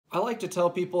I like to tell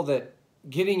people that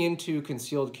getting into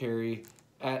concealed carry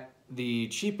at the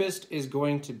cheapest is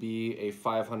going to be a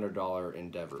 $500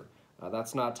 endeavor.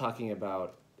 That's not talking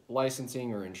about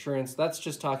licensing or insurance. That's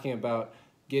just talking about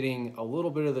getting a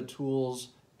little bit of the tools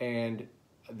and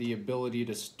the ability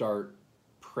to start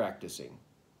practicing.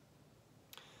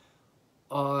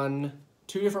 On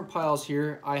two different piles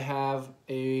here, I have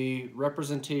a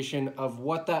representation of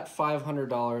what that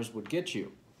 $500 would get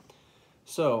you.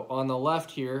 So on the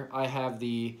left here, I have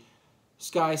the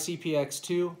Sky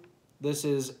CPX2. This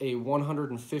is a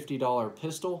 $150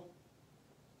 pistol,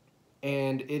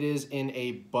 and it is in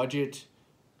a budget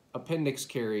appendix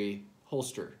carry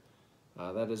holster.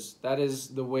 That is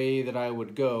the way that I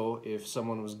would go if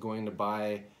someone was going to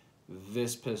buy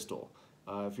this pistol.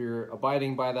 If you're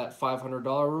abiding by that $500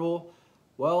 rule,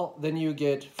 well, then you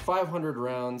get 500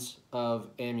 rounds of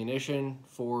ammunition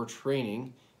for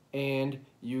training, and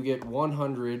you get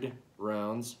 100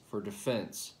 rounds for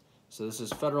defense. So this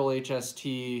is Federal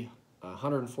HST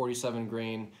 147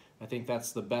 grain. I think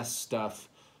that's the best stuff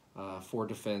for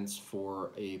defense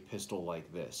for a pistol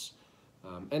like this.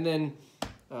 And then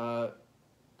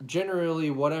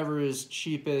generally, whatever is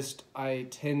cheapest, I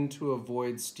tend to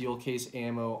avoid steel case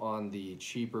ammo on the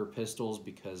cheaper pistols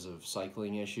because of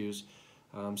cycling issues.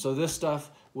 So this stuff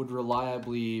would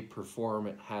reliably perform.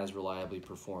 It has reliably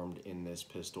performed in this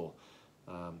pistol,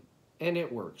 and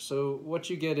it works. So what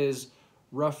you get is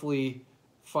roughly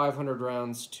 500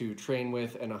 rounds to train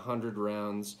with and 100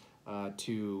 rounds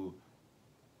to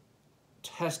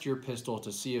test your pistol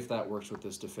to see if that works with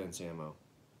this defense ammo.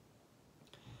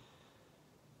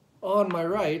 On my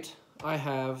right, I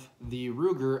have the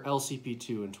Ruger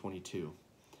LCP2 and 22.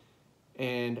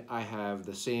 And I have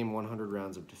the same 100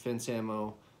 rounds of defense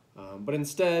ammo, but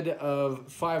instead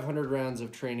of 500 rounds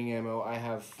of training ammo, I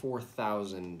have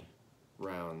 4,000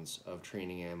 rounds of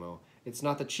training ammo. It's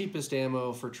not the cheapest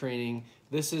ammo for training.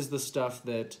 This is the stuff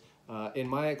that, in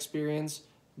my experience,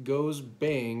 goes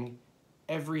bang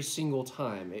every single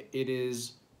time. It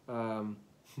is,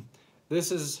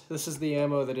 this is the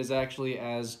ammo that is actually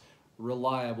as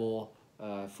reliable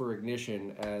for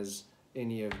ignition as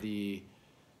any of the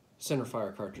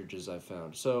centerfire cartridges I've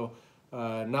found. So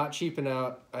not cheaping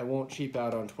out. I won't cheap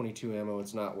out on 22 ammo.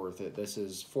 It's not worth it. This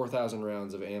is 4,000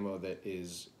 rounds of ammo that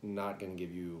is not going to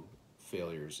give you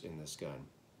failures in this gun.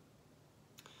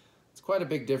 It's quite a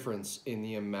big difference in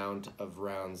the amount of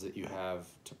rounds that you have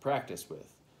to practice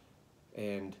with.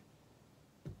 And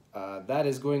that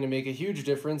is going to make a huge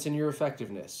difference in your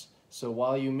effectiveness. So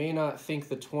while you may not think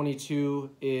the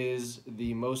 22 is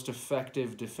the most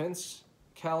effective defense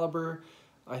caliber,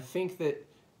 I think that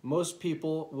most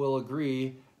people will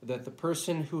agree that the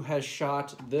person who has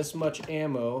shot this much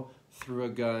ammo through a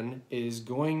gun is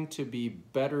going to be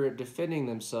better at defending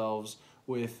themselves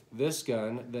with this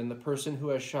gun than the person who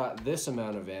has shot this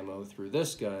amount of ammo through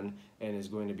this gun and is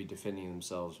going to be defending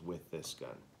themselves with this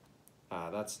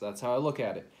gun. That's how I look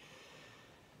at it.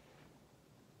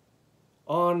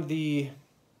 On the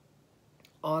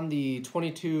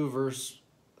 22 versus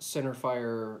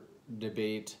centerfire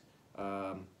debate,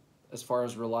 as far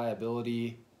as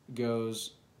reliability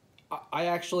goes, I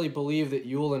actually believe that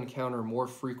you'll encounter more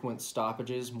frequent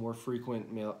stoppages, more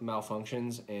frequent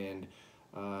malfunctions, and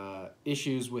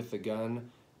issues with the gun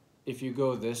if you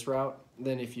go this route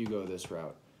than if you go this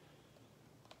route.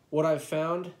 What I've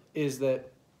found is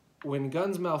that when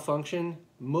guns malfunction,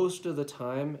 most of the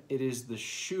time it is the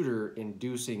shooter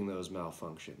inducing those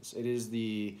malfunctions. It is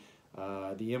the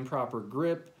improper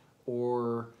grip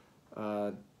or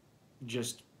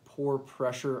just poor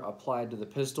pressure applied to the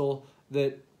pistol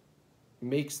that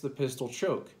makes the pistol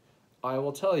choke. I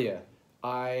will tell you,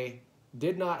 I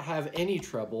did not have any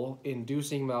trouble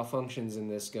inducing malfunctions in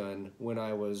this gun when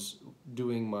I was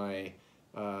doing my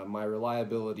my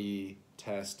reliability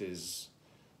test. Is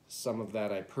some of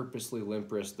that I purposely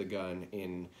limp wrist the gun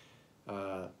in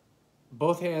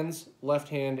both hands, left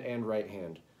hand and right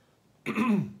hand.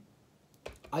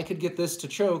 I could get this to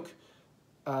choke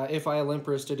if I limp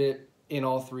wristed it in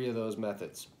all three of those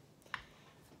methods.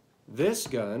 This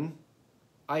gun,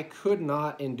 I could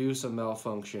not induce a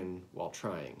malfunction while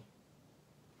trying.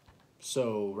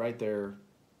 So right there,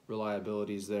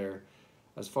 reliability's there.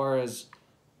 As far as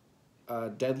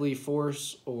deadly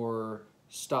force or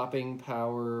stopping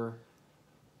power,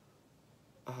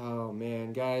 oh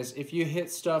man, guys, if you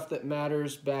hit stuff that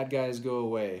matters, bad guys go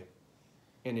away.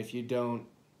 And if you don't,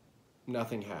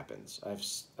 nothing happens.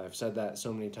 I've said that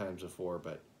so many times before,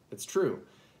 but it's true.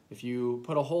 If you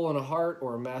put a hole in a heart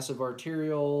or a massive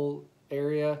arterial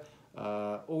area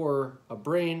or a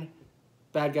brain,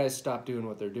 bad guys stop doing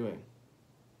what they're doing.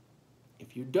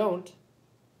 If you don't,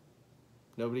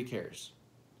 Nobody cares.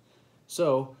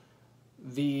 So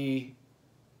the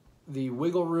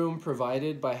wiggle room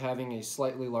provided by having a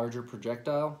slightly larger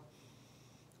projectile,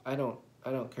 I don't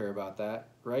care about that,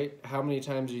 right? How many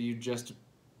times are you just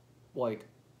like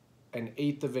an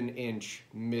eighth of an inch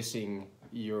missing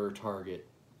your target?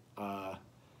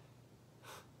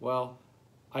 Well,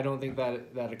 I don't think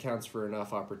that accounts for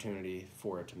enough opportunity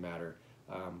for it to matter.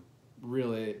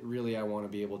 Really, I want to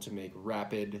be able to make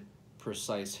rapid,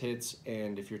 precise hits,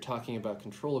 and if you're talking about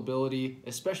controllability,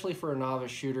 especially for a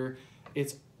novice shooter,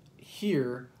 it's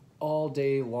here all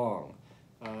day long.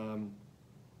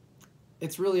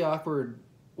 It's really awkward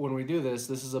when we do this.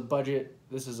 This is a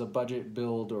budget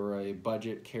build or a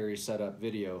budget carry setup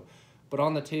video, but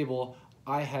on the table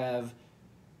I have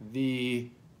the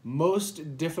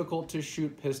most difficult to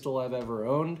shoot pistol I've ever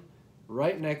owned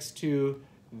right next to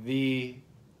the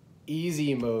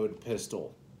easy mode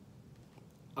pistol.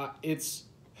 It's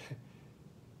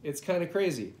kind of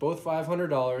crazy. Both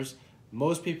 $500.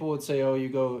 Most people would say, oh, you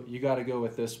got to go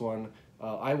with this one.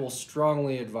 I will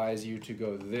strongly advise you to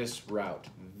go this route.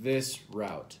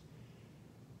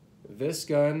 This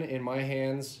gun in my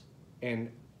hands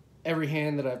and every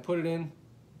hand that I've put it in,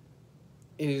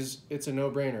 it's a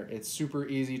no-brainer. It's super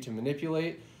easy to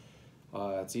manipulate.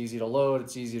 It's easy to load.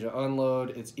 It's easy to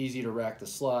unload. It's easy to rack the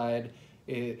slide.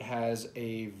 It has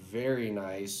a very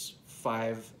nice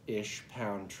 5-ish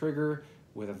pound trigger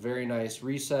with a very nice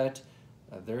reset.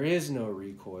 There is no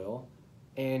recoil,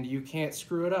 and you can't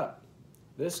screw it up.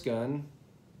 This gun,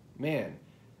 man,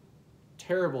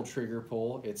 terrible trigger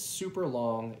pull. It's super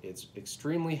long. It's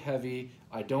extremely heavy.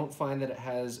 I don't find that it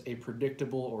has a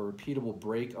predictable or repeatable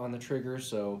break on the trigger,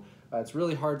 so it's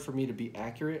really hard for me to be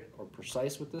accurate or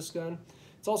precise with this gun.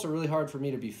 It's also really hard for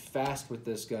me to be fast with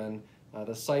this gun.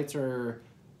 The sights are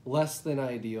less than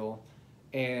ideal,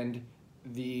 and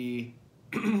the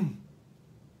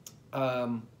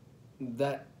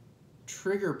that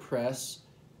trigger press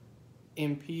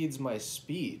impedes my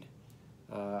speed.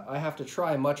 I have to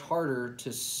try much harder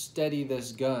to steady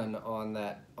this gun on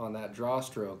that draw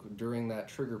stroke during that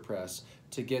trigger press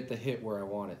to get the hit where I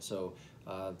want it, so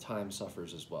time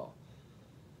suffers as well.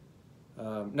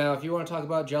 Now, if you want to talk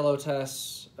about jello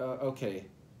tests, okay,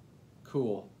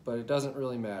 cool, but it doesn't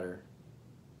really matter.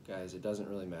 Guys, it doesn't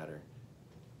really matter.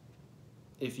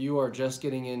 If you are just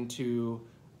getting into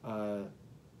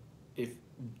if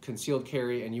concealed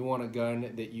carry and you want a gun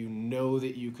that you know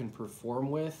that you can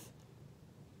perform with,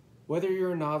 whether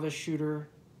you're a novice shooter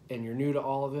and you're new to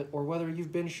all of it, or whether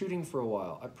you've been shooting for a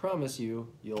while, I promise you,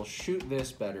 you'll shoot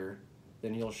this better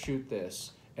than you'll shoot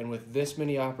this. And with this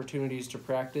many opportunities to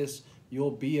practice,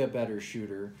 you'll be a better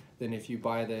shooter than if you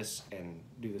buy this and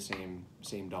do the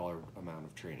same dollar amount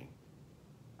of training.